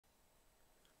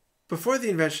Before the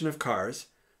invention of cars,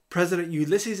 President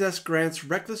Ulysses S. Grant's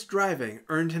reckless driving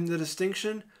earned him the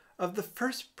distinction of the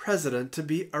first president to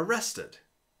be arrested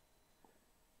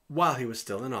while he was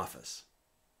still in office.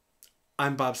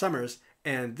 I'm Bob Summers,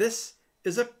 and this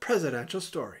is a presidential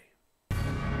story.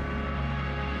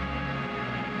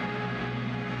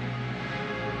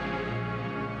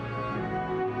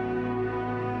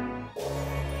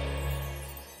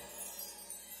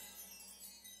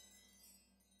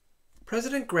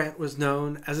 President Grant was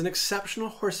known as an exceptional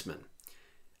horseman.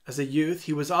 As a youth,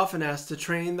 he was often asked to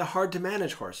train the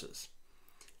hard-to-manage horses.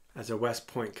 As a West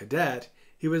Point cadet,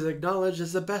 he was acknowledged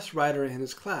as the best rider in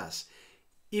his class,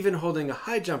 even holding a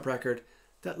high jump record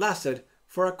that lasted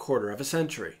for a quarter of a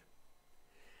century.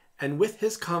 And with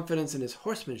his confidence in his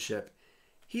horsemanship,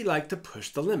 he liked to push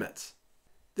the limits.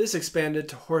 This expanded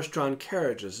to horse-drawn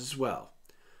carriages as well.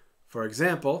 For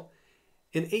example,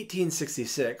 in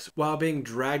 1866, while being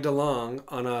dragged along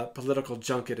on a political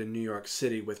junket in New York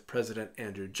City with President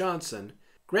Andrew Johnson,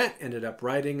 Grant ended up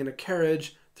riding in a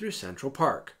carriage through Central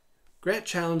Park. Grant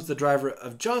challenged the driver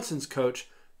of Johnson's coach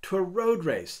to a road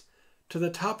race to the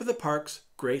top of the park's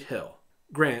Great Hill.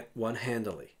 Grant won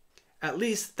handily. At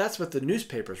least that's what the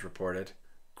newspapers reported.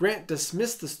 Grant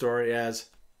dismissed the story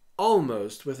as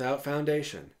almost without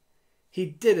foundation. He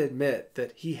did admit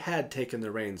that he had taken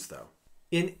the reins, though.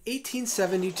 In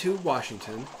 1872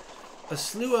 Washington, a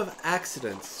slew of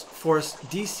accidents forced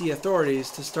D.C.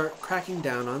 authorities to start cracking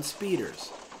down on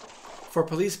speeders. For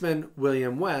policeman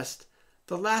William West,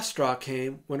 the last straw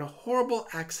came when a horrible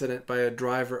accident by a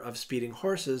driver of speeding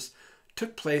horses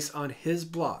took place on his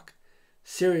block,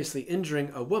 seriously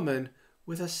injuring a woman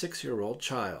with a 6-year-old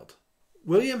child.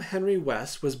 William Henry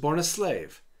West was born a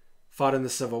slave, fought in the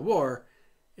Civil War,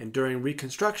 and during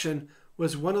Reconstruction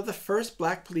was one of the first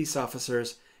black police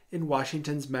officers in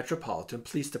Washington's Metropolitan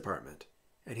Police Department,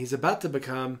 and he's about to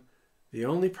become the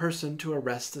only person to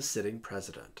arrest a sitting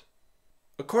president.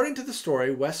 According to the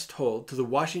story West told to the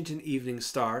Washington Evening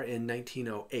Star in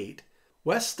 1908,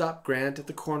 West stopped Grant at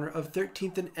the corner of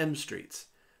 13th and M Streets,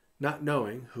 not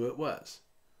knowing who it was.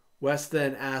 West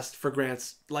then asked for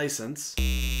Grant's license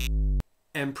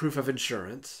and proof of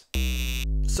insurance.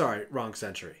 Sorry, wrong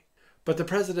century. But the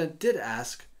president did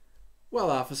ask, "Well,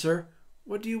 officer,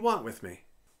 what do you want with me?"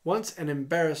 Once an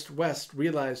embarrassed West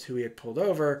realized who he had pulled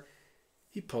over,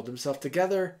 he pulled himself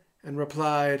together and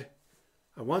replied,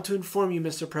 "I want to inform you,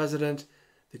 Mr. President,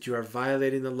 that you are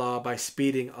violating the law by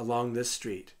speeding along this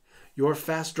street. Your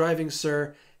fast driving,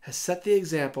 sir, has set the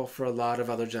example for a lot of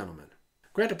other gentlemen."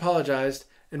 Grant apologized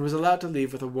and was allowed to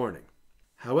leave with a warning.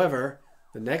 However,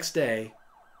 the next day,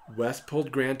 West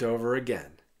pulled Grant over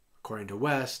again. According to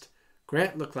West,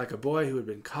 Grant looked like a boy who had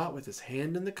been caught with his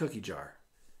hand in the cookie jar.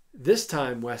 This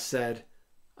time, West said,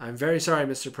 "I'm very sorry,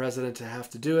 Mr. President, to have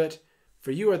to do it,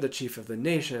 for you are the chief of the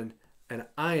nation, and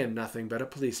I am nothing but a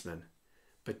policeman.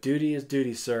 But duty is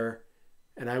duty, sir,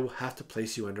 and I will have to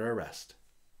place you under arrest."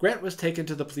 Grant was taken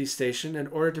to the police station and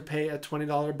ordered to pay a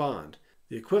 $20 bond,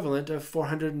 the equivalent of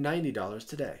 $490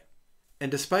 today.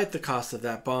 And despite the cost of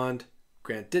that bond,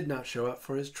 Grant did not show up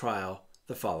for his trial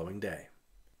the following day.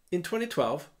 In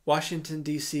 2012, Washington,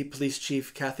 D.C. Police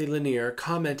Chief Kathy Lanier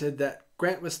commented that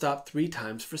Grant was stopped 3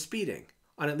 times for speeding.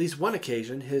 On at least one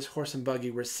occasion, his horse and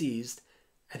buggy were seized,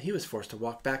 and he was forced to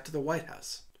walk back to the White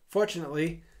House.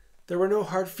 Fortunately, there were no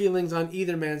hard feelings on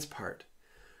either man's part.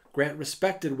 Grant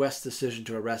respected West's decision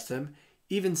to arrest him,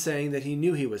 even saying that he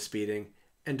knew he was speeding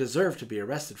and deserved to be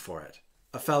arrested for it.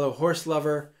 A fellow horse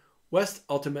lover, West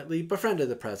ultimately befriended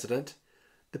the president.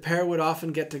 The pair would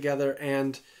often get together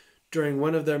and, during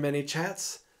one of their many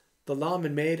chats, the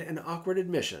lawman made an awkward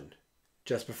admission.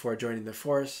 Just before joining the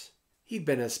force, he'd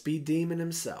been a speed demon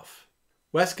himself.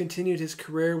 West continued his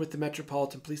career with the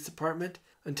Metropolitan Police Department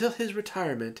until his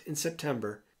retirement in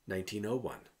September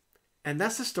 1901. And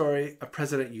that's the story of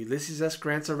President Ulysses S.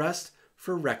 Grant's arrest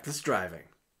for reckless driving.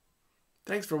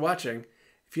 Thanks for watching.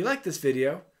 If you like this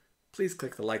video, please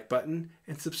click the like button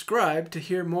and subscribe to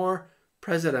hear more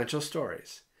presidential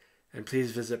stories. And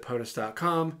please visit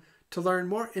POTUS.com to learn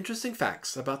more interesting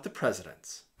facts about the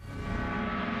presidents.